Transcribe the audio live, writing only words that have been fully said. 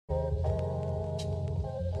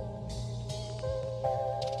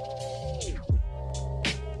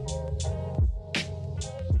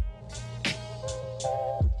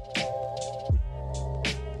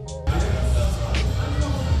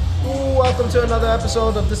to another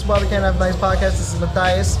episode of This Is Why We Can't Have Nice podcast. This is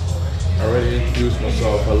Matthias. I already introduced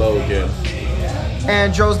myself. Hello again.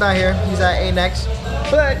 And Joe's not here. He's at A-Next.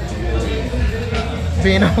 But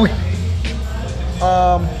being a week.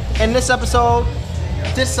 In this episode,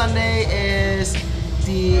 this Sunday is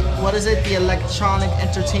the Electronic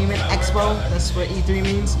Entertainment Expo. That's what E3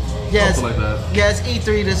 means. Yes. Something like that. Yeah, it's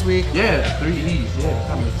E3 this week. Yeah, 3 E's. Yeah,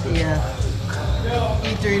 that makes sense. Yeah.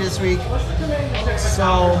 E3 this week.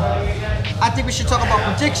 So I think we should talk about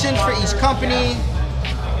predictions for each company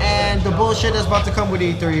and the bullshit that's about to come with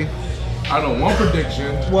E3. I know one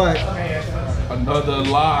prediction. What? Another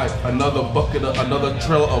lie, another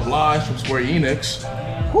trail of lies from Square Enix.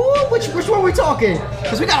 Who? Which one are we talking?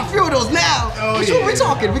 Because we got a few of those now. Which one are we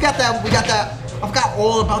talking? We got that. I forgot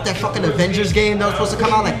all about that fucking Avengers game that was supposed to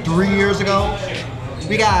come out like 3 years ago.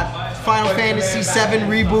 We got Final Fantasy VII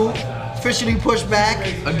reboot officially pushed back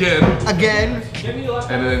Again.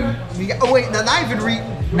 And then we got, oh wait, not even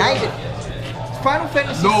Final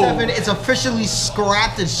Fantasy VII is officially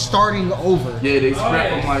scrapped and starting over. Yeah, they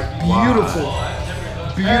scrapped. I'm like, wow. Beautiful.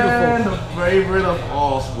 And the favorite of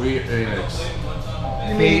all, Square Enix.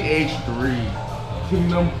 KH3.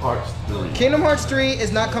 Kingdom Hearts 3. Kingdom Hearts 3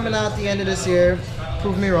 is not coming out at the end of this year.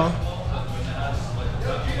 Prove me wrong.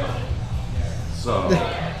 So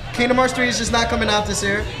Kingdom Hearts 3 is just not coming out this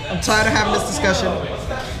year. I'm tired of having this discussion.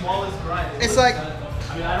 It's like,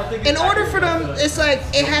 in order for them, it's like,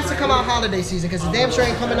 it has to come out holiday season, because the damn sure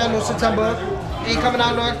ain't coming out no September, ain't coming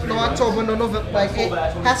out no October, no November. Like, it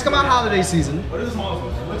has to come out holiday season.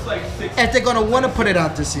 If they're gonna want to put it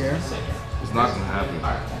out this year. it's not gonna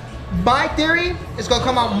happen. My theory is gonna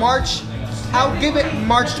come out March. I'll give it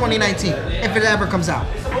March 2019 if it ever comes out.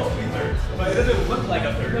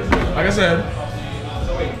 Like I said,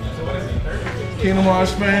 Kingdom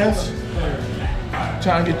Hearts fans,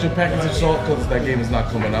 try and get your package of salt because that game is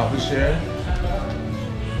not coming out this year.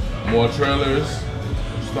 More trailers,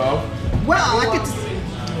 stuff. Well, I get to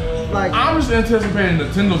like. I'm just anticipating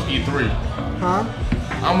Nintendo's E3. Huh?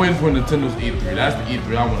 I'm waiting for Nintendo's E3. That's the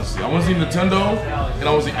E3 I want to see. I want to see Nintendo and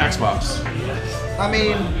I want to see Xbox. I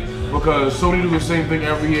mean, because Sony do the same thing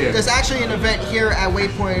every year. there's actually an event here at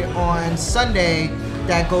Waypoint on Sunday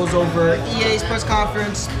that goes over EA's press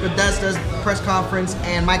conference, Bethesda's press conference,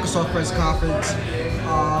 and Microsoft press conference.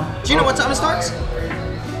 Do you know what time it starts?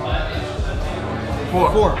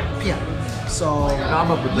 4 p.m. So,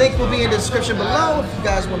 link will be in the description below if you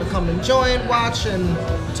guys want to come and join, watch, and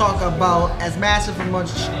talk about as massive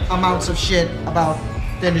amounts of shit about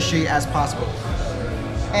the industry as possible.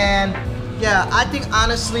 And yeah, I think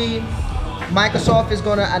honestly, Microsoft is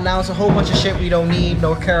going to announce a whole bunch of shit we don't need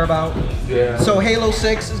nor care about. Yeah. So Halo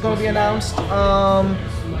 6 is going to be announced. I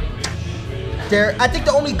think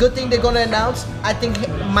the only good thing they're going to announce, I think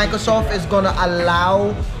Microsoft is going to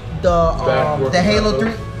allow the Halo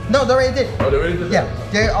 3. No, they already did. Oh, they already did that?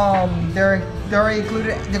 Yeah, they're already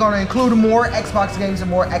included. They're going to include more Xbox games and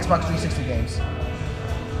more Xbox 360 games.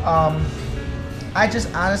 I just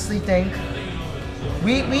honestly think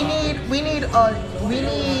we need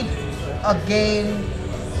a game.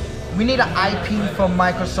 We need an IP from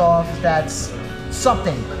Microsoft that's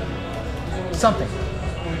something.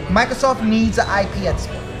 Microsoft needs an IP at this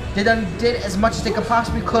point. They done did as much as they could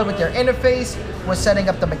possibly could with their interface, with setting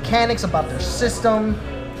up the mechanics about their system.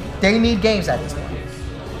 They need games at this point.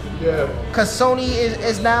 Yeah. Cause Sony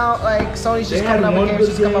is now like Sony's just coming up with games,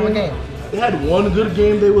 just coming up with games. They had one good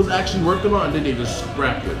game they was actually working on, and then they just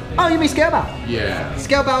scrapped it. Oh, you mean Scalebound? Yeah.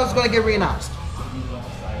 Scalebound is gonna get reannounced.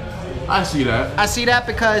 I see that. I see that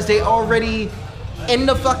because they already in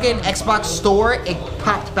the fucking Xbox store, it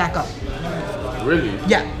popped back up. Really?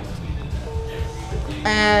 Yeah.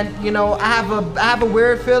 And you know, I have a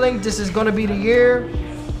weird feeling this is gonna be the year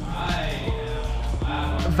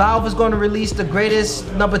Valve is going to release the greatest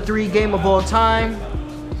number 3 game of all time,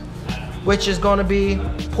 which is going to be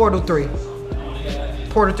Portal 3.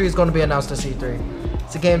 Portal 3 is going to be announced at C3.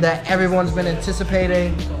 It's a game that everyone's been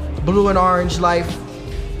anticipating. Blue and orange life,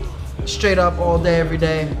 straight up all day, every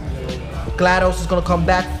day. GLaDOS is going to come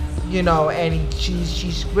back, you know, and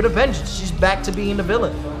she's with a vengeance. She's back to being the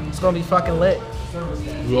villain. It's going to be fucking lit.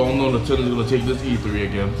 We all know Nintendo's going to take this E3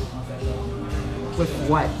 again. With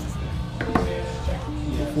what?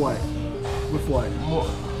 With what?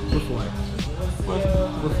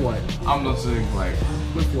 I'm not saying like.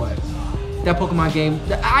 With what? That Pokemon game.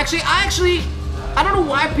 Actually, I don't know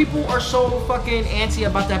why people are so fucking antsy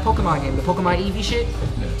about that Pokemon game. The Pokemon Eevee shit.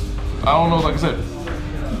 I don't know, like I said,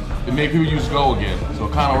 it made people use Go again, so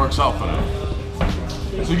it kind of works out for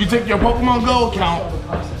them. So you take your Pokemon Go account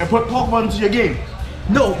and put Pokemon into your game.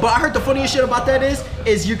 No, but I heard the funniest shit about that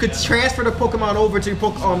is you could transfer the Pokemon over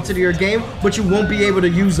to your game, but you won't be able to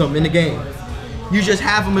use them in the game. You just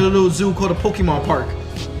have them in a little zoo called a Pokemon Park.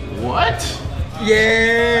 What?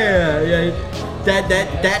 Yeah.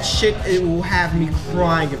 That shit, it will have me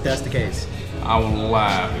crying if that's the case. I will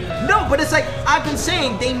laugh. No, but it's like I've been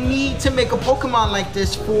saying, they need to make a Pokemon like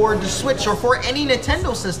this for the Switch or for any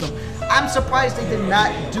Nintendo system. I'm surprised they did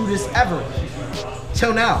not do this ever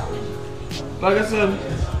till now. Like I said,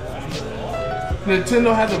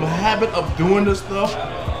 Nintendo has a habit of doing this stuff,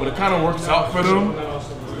 but it kind of works out for them.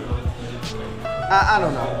 I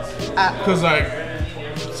don't know. Cause like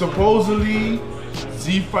supposedly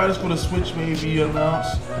Z Fighters for the Switch may be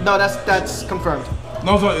announced. No, that's confirmed.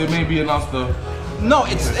 No, so it may be announced the. No,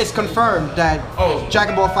 it's confirmed that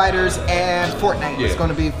Dragon Ball Fighters and Fortnite is Yeah. going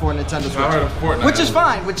to be for Nintendo Switch. I heard of Fortnite. Which is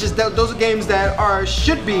fine. Which is those are games that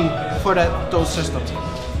should be for those systems.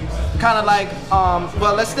 Kind of like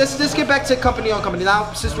well, let's get back to company on company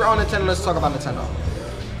now. Since we're on Nintendo, let's talk about Nintendo.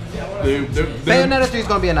 Bayonetta 3 is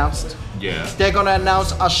going to be announced. Yeah. They're going to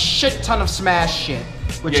announce a shit ton of Smash shit,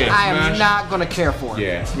 which Yeah, I am Smash. not going to care for.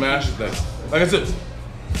 Yeah, Smash is that. Like I said,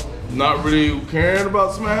 not really caring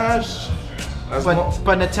about Smash. That's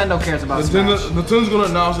But Nintendo cares about Smash. Nintendo's gonna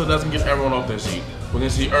announce that that's gonna get everyone off their seat. We're gonna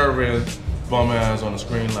see Irvin bum ass on the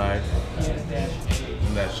screen like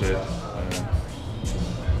and that shit.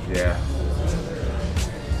 Yeah.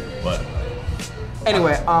 But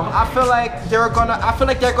Anyway, I feel like they're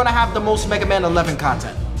gonna have the most Mega Man 11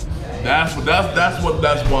 content. that's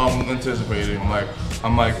why I'm anticipating.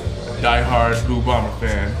 I'm like diehard Blue Bomber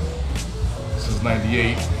fan since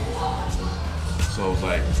 '98. So it's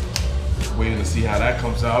like waiting to see how that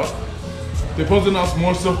comes out. They're supposed to announce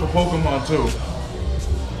more stuff for Pokemon too.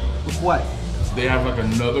 With what? They have like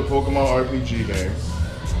another Pokemon RPG game.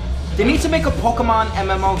 They need to make a Pokemon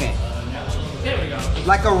MMO game.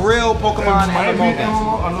 Like a real Pokemon It might be MMO game.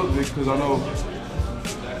 MMO. I know because I know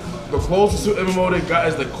the closest to MMO they got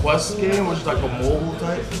is the Quest game, which is like a mobile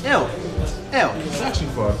type. Ew. It's actually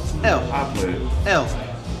fun. Ew. I played it.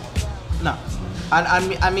 Ew. No.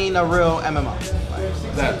 I mean a real MMO.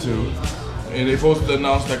 That too. And they're supposed to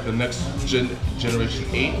announce like the next generation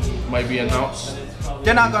 8 might be announced.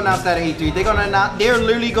 They're not gonna announce that at E3. They're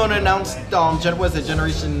literally gonna announce what is it,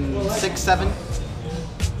 generation 6, 7?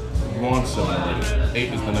 We're on 7 already.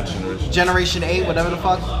 8 is the next generation. Generation 8, whatever the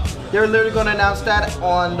fuck. They're literally gonna announce that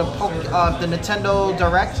on the Nintendo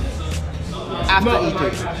Direct after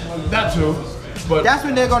E3. That too. But That's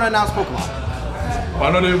when they're gonna announce Pokemon.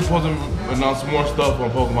 I know they're supposed to announce more stuff on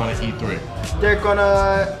Pokemon at E3. They're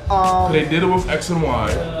gonna They did it with X and Y,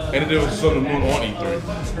 and they did it with Sun and Moon on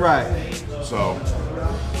E3. right. So,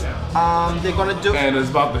 They're gonna do and it's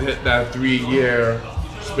about to hit that 3-year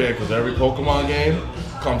span because every Pokemon game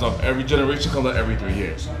comes up, every generation comes out every 3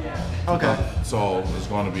 years. okay. So it's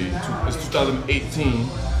going to be, it's 2018,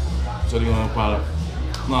 so they're going to probably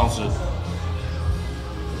announce it.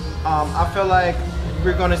 I feel like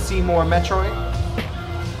we're gonna see more Metroid.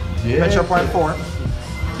 Yeah. Metroid Prime 4.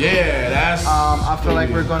 Yeah, that's. I feel like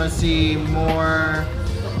we're gonna see more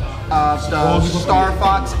of the Star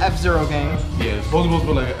Fox F-Zero game. Yeah, it's supposed to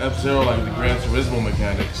be like an F-Zero, like the Gran Turismo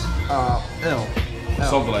mechanics, Ew.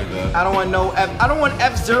 something like that. I don't want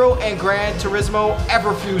F-Zero and Gran Turismo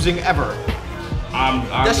ever fusing ever. I'm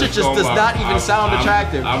That shit just going does by- not even sound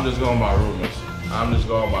attractive. I'm just going by rumors. I'm just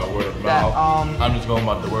going by word of That, mouth. I'm just going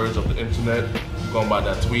by the words of the internet. I'm going by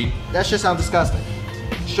that tweet. That shit sounds disgusting.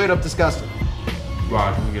 Straight up disgusting.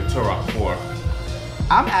 Right, we can get Turok 4.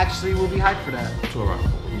 I'm actually will be hyped for that. Turok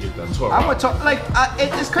 4. We can get that Turok. I would talk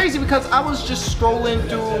it's crazy because I was just scrolling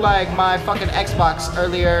through like my fucking Xbox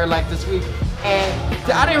earlier like this week,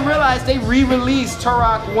 and I didn't realize they re-released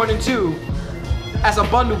Turok 1 and 2 as a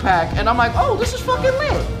bundle pack, and I'm like, oh, this is fucking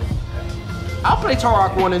lit. I'll play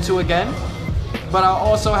Turok 1 and 2 again, but I'll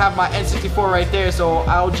also have my N64 right there, so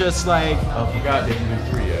I'll just like, I forgot they didn't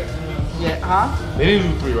do 3 yet. yeah, huh? They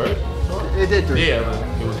didn't do 3, right? It did 3. Yeah,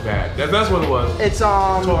 but it was bad. That's what it was. It's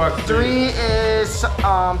Turok 3 is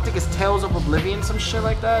I think it's Tales of Oblivion, some shit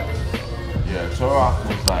like that. Yeah, Turok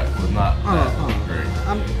was not that great.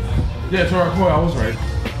 I'm, Yeah, Turok 4, I was right.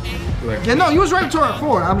 Like, yeah, no, you was right with Turok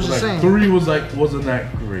 4. I was just saying. 3 was wasn't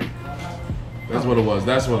that great. That's what it was.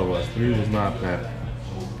 That's what it was. 3 was not that.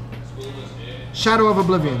 Shadow of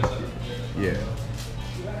Oblivion. Yeah.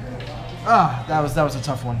 Ah, that was a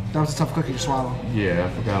tough one. That was a tough cookie to swallow. Yeah, I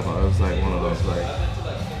forgot about it. It was like one of those like.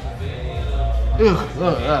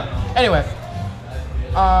 Anyway,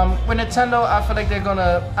 with Nintendo, I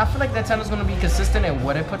feel like Nintendo's gonna be consistent in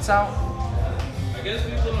what it puts out.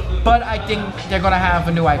 But I think they're gonna have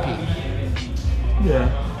a new IP. Yeah.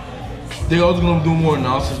 They also gonna do more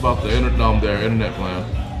announcements about their internet plan.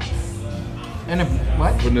 And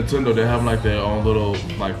what? With Nintendo, they have like their own little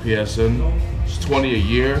like PSN. It's $20 a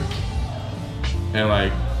year, and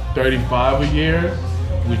like $35 a year,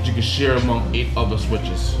 which you can share among 8 other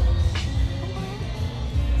Switches.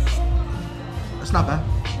 That's not bad.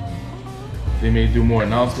 They may do more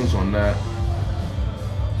announcements on that.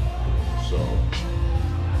 So.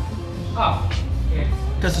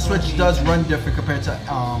 Because the Switch does run different compared to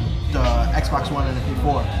the Xbox One and the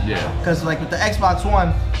P4. Yeah. Because like with the Xbox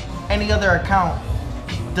One, any other account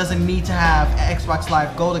doesn't need to have an Xbox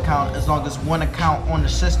Live Gold account as long as one account on the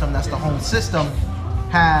system, that's the home system,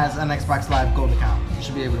 has an Xbox Live Gold account. You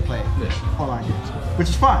should be able to play online games, which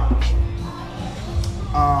is fine.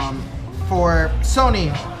 For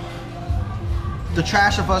Sony, The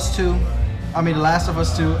Last of Us 2,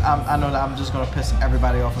 I know that I'm just going to piss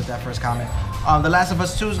everybody off with that first comment. The Last of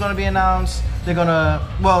Us 2 is going to be announced. They're going to,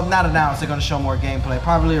 well, not announced, they're going to show more gameplay,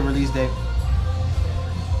 probably a release date.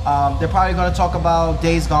 They're probably going to talk about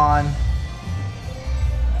Days Gone.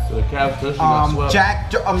 So the Cavs officially got swept.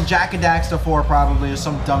 Jack and Daxter 4 probably, or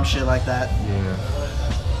some dumb shit like that. Yeah.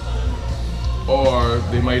 Or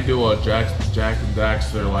they might do a Jack and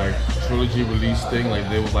Daxter like trilogy release thing, like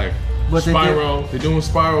they was like What Spyro. They're doing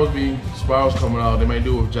Spyro's coming out. They might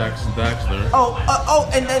do it with Jack and Daxter.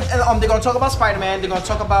 And then they're gonna talk about Spider-Man. They're gonna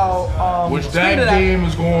talk about which that game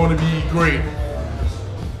is going to be great.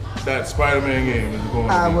 That Spider-Man game is going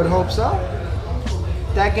to be I would great. hope so.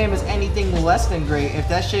 That game is anything less than great. If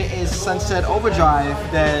that shit is Sunset Overdrive,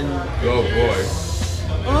 then Oh boy.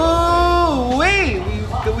 ooh wait,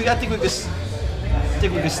 I think we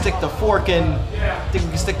could stick the fork in.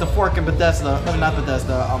 Bethesda, not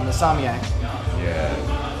Bethesda. Insomniac. Yeah.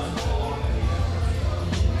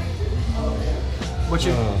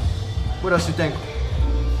 What else you think?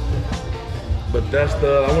 But that's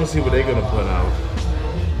I want to see what they're gonna put out.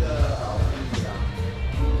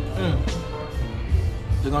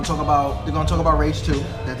 They're gonna talk about Rage 2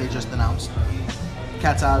 that they just announced.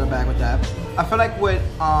 Cat's out of the bag with that. I feel like with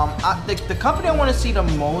the company I want to see the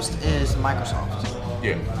most is Microsoft.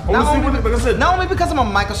 Yeah. Not Like I said, only because I'm a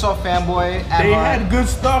Microsoft fanboy. they had good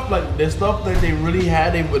stuff. Like the stuff that they really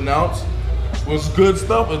had, they announced was good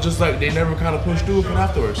stuff. It's just like they never kind of pushed through it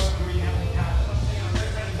afterwards.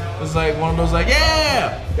 It's like one of those like,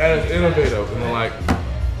 yeah, that is innovative, and they're like,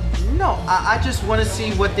 No, I just want to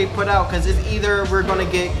see what they put out because it's either we're gonna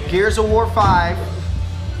get Gears of War 5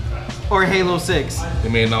 or Halo 6 they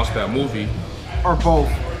may announce that movie. or both.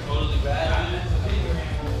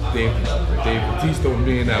 Dave Bautista will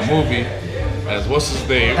be in that movie as what's his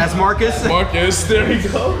name? As Marcus. Marcus. There you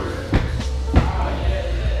go.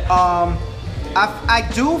 I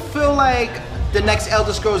do feel like the next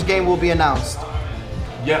Elder Scrolls game will be announced.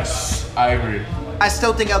 Yes, I agree. I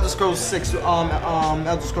still think Elder Scrolls 6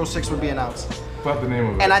 would be announced. Fuck the name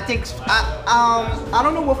of it. And I think I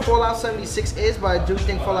don't know what Fallout 76 is, but I do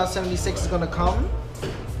think Fallout 76 is gonna come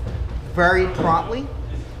very promptly.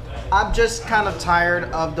 I'm just kind of tired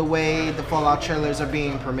of the way the Fallout trailers are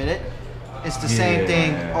being permitted. It's the same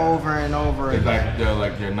thing over and over again. They're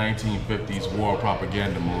like their 1950s war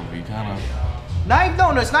propaganda movie, kind of.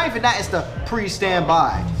 No, it's not even that. It's the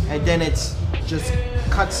pre-standby, and then it's just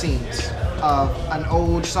cutscenes of an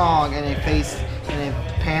old song, and it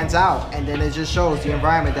pans out, and then it just shows the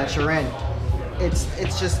environment that you're in. It's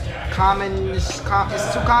just common. It's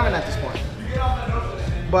too common at this point.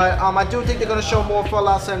 But I do think they're gonna show more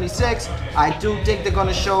Fallout 76. I do think they're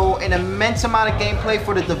gonna show an immense amount of gameplay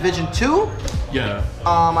for the Division 2. Yeah.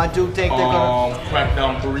 I do think they're gonna.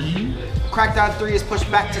 Crackdown 3. Crackdown 3 is pushed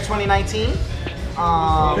back to 2019.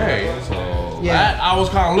 Okay, so yeah. I was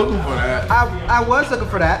kind of looking for that. I was looking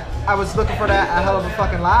for that. I was looking for that a hell of a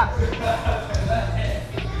fucking lot.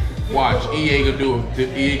 Watch, EA can do it.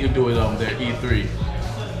 EA can do it on their E3.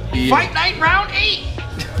 EA. Fight Night Round 8.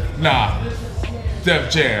 Nah.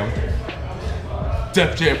 Def Jam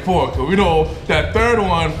 4, cause we know that third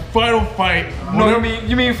one, Final Fight. No,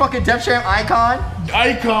 you mean fucking Def Jam Icon?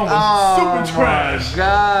 Icon was super trash.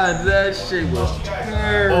 God, that shit was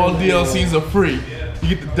terrible. All DLCs are free. You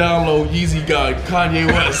get to download Yeezy God, Kanye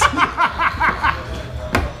West.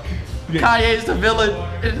 Kanye is the villain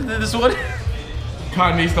in this one.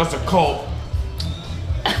 Kanye starts a cult.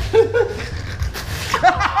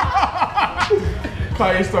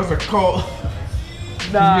 Kanye starts a cult.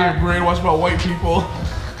 Nah. He's getting brainwashed by white people.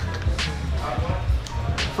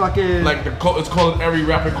 Fucking. Like the cult, it's called every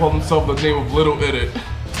rapper called himself the name of Little Idiot.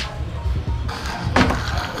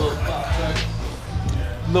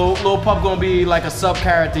 Lil Pump gonna be like a sub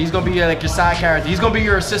character. He's gonna be like your side character. He's gonna be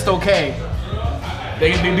your assist OK.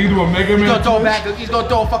 They do a Mega Man. He's gonna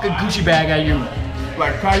throw a fucking Gucci bag at you.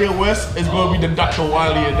 Like Kanye West is gonna be the Dr.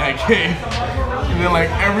 Wily in that game. And then like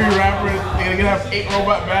every rapper, they're gonna have 8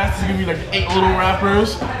 robot masks. It's gonna be like 8 little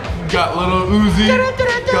rappers. Got little Uzi,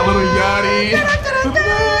 got little Yachty.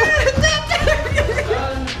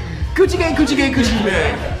 Gucci gang, Gucci gang, Gucci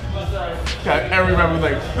gang. Got every rapper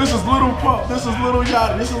like, this is Little Pump, this is Little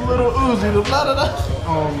Yachty, this is Little Uzi, the blah blah blah.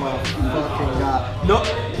 Oh my fucking god. No,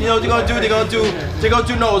 you know what they're gonna do?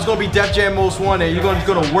 No, it's gonna be Def Jam Most Wanted. You're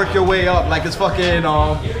gonna work your way up like it's fucking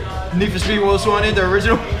Need for Speed Most Wanted, the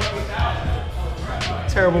original.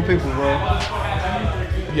 Terrible people, bro.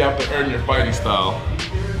 You have to earn your fighting style.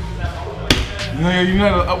 You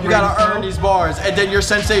gotta earn these bars, and then your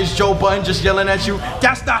sensei is Joe Budden just yelling at you.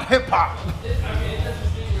 That's not hip hop.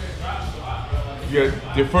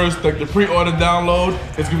 Your first, like the pre-order download,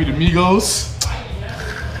 it's gonna be the Migos.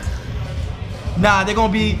 Nah, they're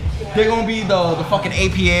gonna be the fucking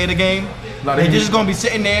APA of the game. Nah, They're just gonna be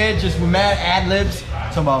sitting there just with mad ad libs,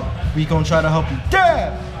 talking about we gonna try to help you.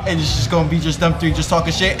 Damn! And it's just gonna be just them three just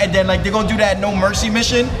talking shit. And then like they're gonna do that No Mercy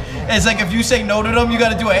mission. And it's like if you say no to them, you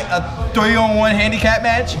gotta do a 3-on-1 handicap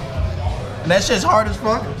match. And that shit's hard as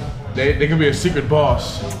fuck. They could be a secret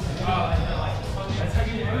boss.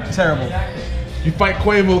 Terrible. You fight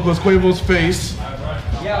Quavo because Quavo's face.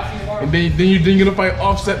 And then you're gonna fight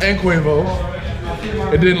Offset and Quavo.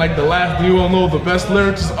 And then like the last, you all know the best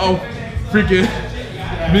lyrics of freaking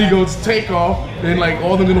Migos Takeoff. Then like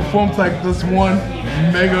all they're gonna form like this one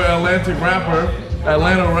mega Atlanta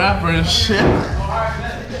rapper and shit.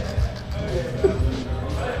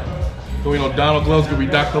 So you know Donald Glove's gonna be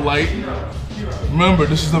Dr. Light. Remember,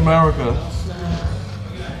 this is America.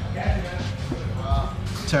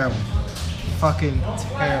 Terrible. Fucking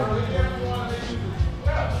terrible.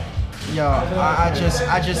 Yo, I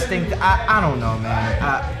just think I don't know, man.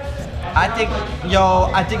 I think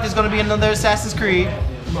there's gonna be another Assassin's Creed.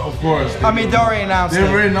 Of course. I mean, they already announced They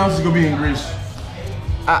already announced it's gonna be in Greece.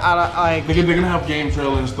 Like They're gonna have game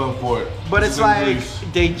trailer and stuff for it. But it's like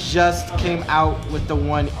they just came out with the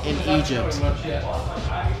one in Egypt.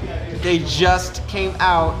 They just came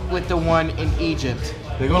out with the one in Egypt.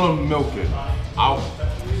 They're gonna milk it out.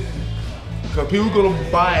 Cause people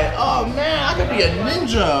gonna buy it. Oh man, I could be a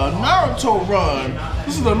ninja, Naruto run.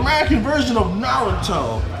 This is the American version of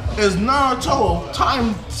Naruto. It's Naruto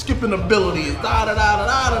time skipping abilities. Da da da da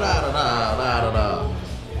da da da da da da.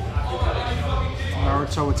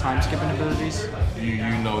 Naruto with time skipping abilities. You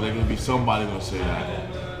know there's gonna be somebody gonna say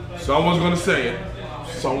that. Someone's gonna say it.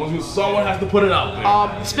 Someone has to put it out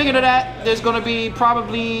there. Speaking of that, there's gonna be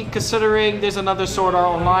probably considering there's another Sword Art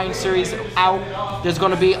Online series out. There's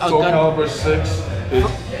gonna be a Soul Calibur 6 is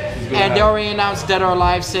and they already announced Dead or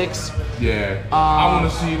Alive 6. Yeah. I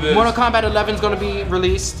wanna see this. Mortal Kombat 11 is gonna be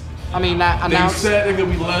released. I mean, not announced. They said there's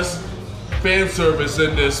gonna be less fan service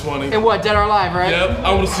in this one. And what, Dead or Alive, right? Yep,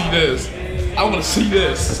 I wanna see this. I wanna see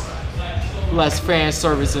this. Less fan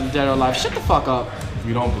service in Dead or Alive. Shut the fuck up.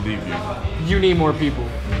 We don't believe you. You need more people.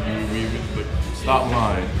 Stop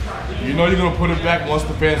lying. You know you're gonna put it back once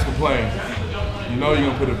the fans complain. You know you're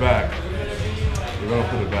gonna put it back. You're gonna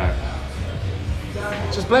put it back.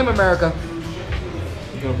 Just blame America.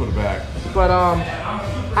 You're gonna put it back. But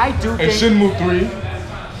I do think. And Shenmue 3.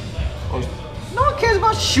 No one cares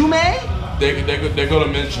about Shumei. They're gonna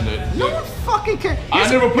mention it. No one fucking cares. I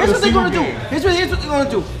never put a single game. Here's what they're gonna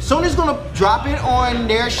do. Sony's gonna drop it on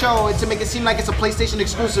their show to make it seem like it's a PlayStation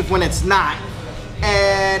exclusive when it's not,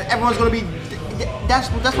 and everyone's gonna be. That's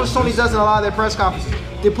what Sony does in a lot of their press conferences.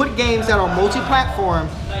 They put games that are multi-platform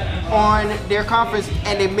on their conference,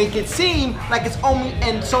 and they make it seem like it's only.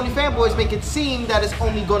 And Sony fanboys make it seem that it's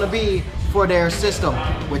only gonna be for their system,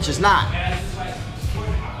 which is not.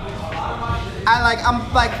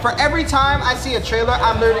 I'm like, for every time I see a trailer,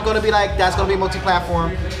 I'm literally gonna be like, that's gonna be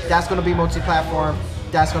multi-platform, that's gonna be multi-platform,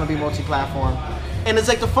 that's gonna be multi-platform. And it's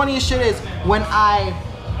like the funniest shit is when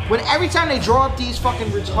every time they draw up these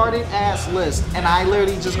fucking retarded ass lists, and I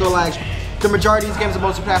literally just go like, the majority of these games are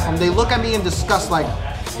multi-platform, they look at me in disgust like,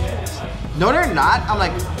 no they're not. I'm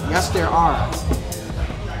like, yes there are.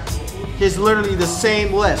 Here's literally the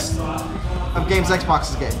same list of games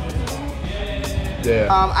Xbox is getting. Yeah.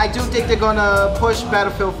 I do think they're gonna push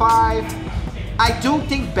Battlefield 5. I do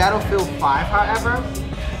think Battlefield 5, however,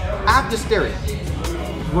 I have this theory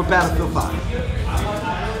with Battlefield 5.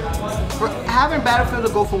 For having Battlefield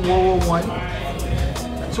to go from World War I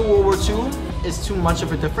to World War II is too much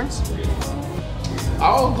of a difference.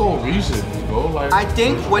 I'll go recent, bro. Like I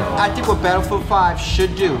think what Battlefield 5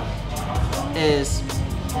 should do is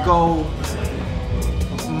go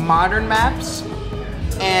modern maps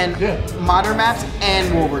and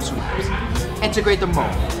World War II maps. integrate them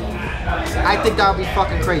both. I think that would be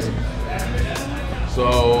fucking crazy.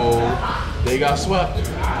 So they got swept.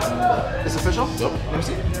 It's official? Yep. Let me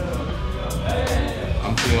see.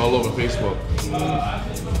 I'm seeing all over Facebook.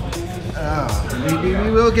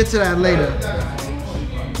 We will get to that later.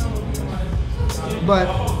 But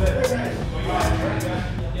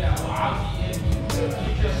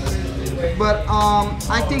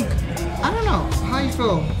I think, I don't know, how you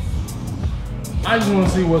feel? I just want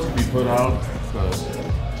to see what's gonna be put out because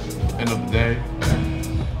end of the day,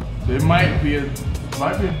 there might be a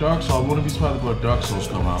Dark Souls. I wouldn't be surprised if a Dark Souls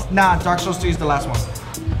come out. Nah, Dark Souls 3 is the last one.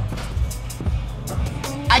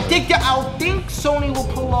 I think Sony will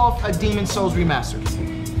pull off a Demon Souls remastered.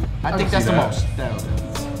 I think that's the most.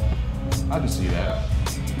 I can see that.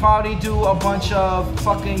 Probably do a bunch of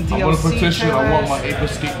fucking DLC I'm gonna petition. trailers. I want my Ape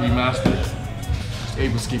Escape remastered.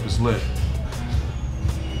 Ape Escape is lit.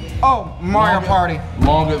 Oh, Mario Party.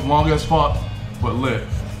 Long as fuck, but lit.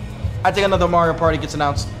 I think another Mario Party gets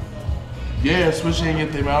announced. Yeah, Switch ain't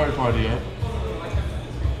get their Mario Party yet.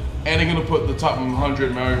 And they're gonna put the top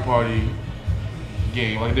 100 Mario Party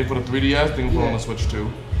game. Like they put a 3DS, they're gonna put on the Switch too.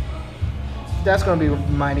 That's gonna be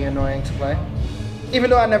mighty annoying to play. Even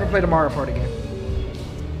though I never played a Mario Party game.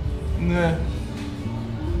 Nah.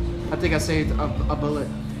 I think I saved a bullet.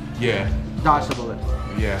 Yeah. Dodged a bullet.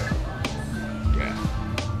 Yeah.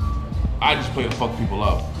 I just play to fuck people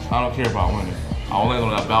up. I don't care about winning. I'll land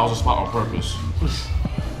on that Bowser spot on purpose.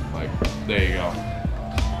 Like, there you go.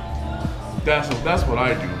 That's what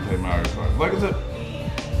I do to play Mario Kart. Like I said,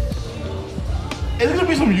 it's gonna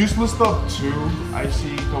be some useless stuff too. I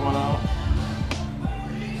see coming out.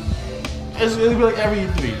 It's gonna be like every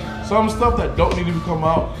E3. Some stuff that don't need to come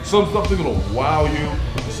out. Some stuff they're gonna wow you.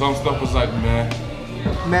 Some stuff is like meh.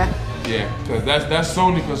 Meh. Yeah, cause that's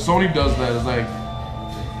Sony. Cause Sony does that. It's like,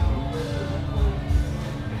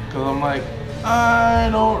 cause I'm like, I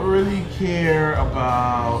don't really care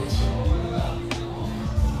about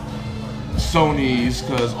Sony's,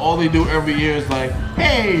 cause all they do every year is like,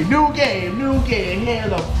 hey, new game, here's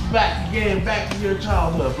the back to your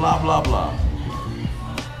childhood, blah blah blah.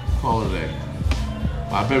 Call it a day.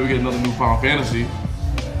 I bet we get another new Final Fantasy.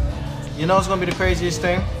 You know what's gonna be the craziest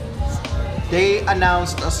thing? They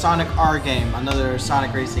announced a Sonic R game, another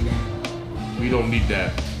Sonic racing game. We don't need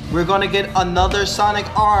that. We're gonna get another Sonic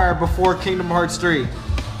R before Kingdom Hearts 3.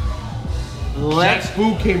 Let Jack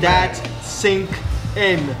Fu came that back. sink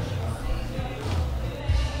in.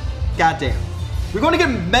 Goddamn. We're gonna get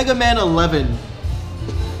Mega Man 11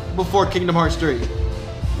 before Kingdom Hearts 3.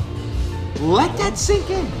 Let that sink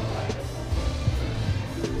in.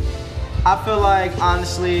 I feel like,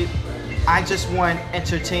 honestly, I just want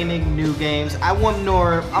entertaining new games. I want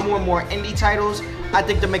more indie titles. I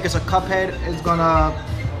think the makers of Cuphead is gonna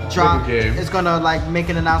drop. It's gonna like make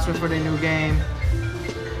an announcement for their new game.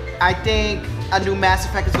 I think a new Mass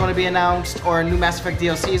Effect is gonna be announced, or a new Mass Effect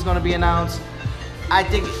DLC is gonna be announced. I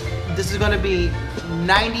think this is gonna be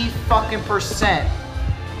 90%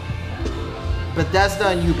 Bethesda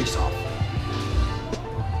and Ubisoft.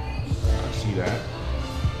 I see that.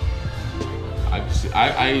 I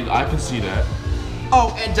can see that.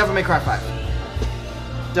 Oh, and Devil May Cry 5.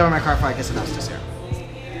 Devil May Cry 5 gets announced this year.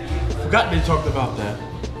 Forgot they talked about that.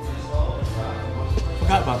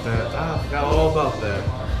 I forgot all about that.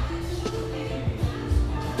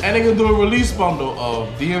 And they're gonna do a release bundle of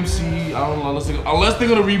DMC. I don't know unless they're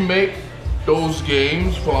gonna remake those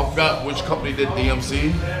games from, I forgot which company did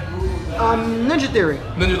DMC. Ninja Theory.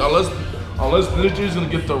 Unless Ninja Theory's gonna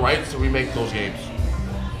get the rights to remake those games.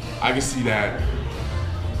 I can see that.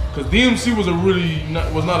 Cause DMC was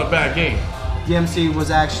not a bad game. DMC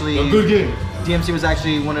was actually a good game. DMC was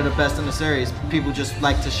actually one of the best in the series. People just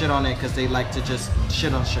like to shit on it because they like to just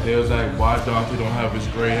shit on shit. It was like, why Dante don't have his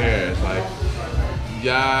gray hair? It's like,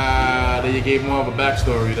 yeah, they gave him more of a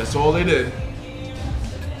backstory. That's all they did.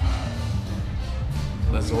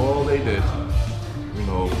 That's all they did. You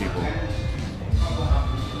know, people.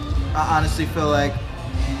 I honestly feel like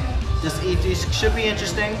this E3 should be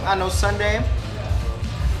interesting. I know Sunday,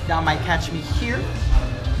 y'all might catch me here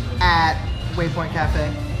at Waypoint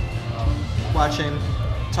Cafe,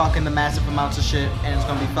 talking the massive amounts of shit, and it's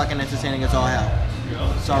gonna be fucking entertaining as all hell.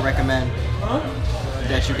 So I recommend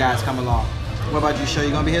that you guys come along. What about you, Show?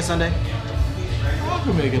 You gonna be here Sunday? I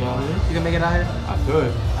could make it out here. You can make it out here? I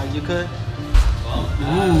could. You could?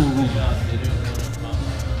 Ooh.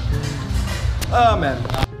 Oh man.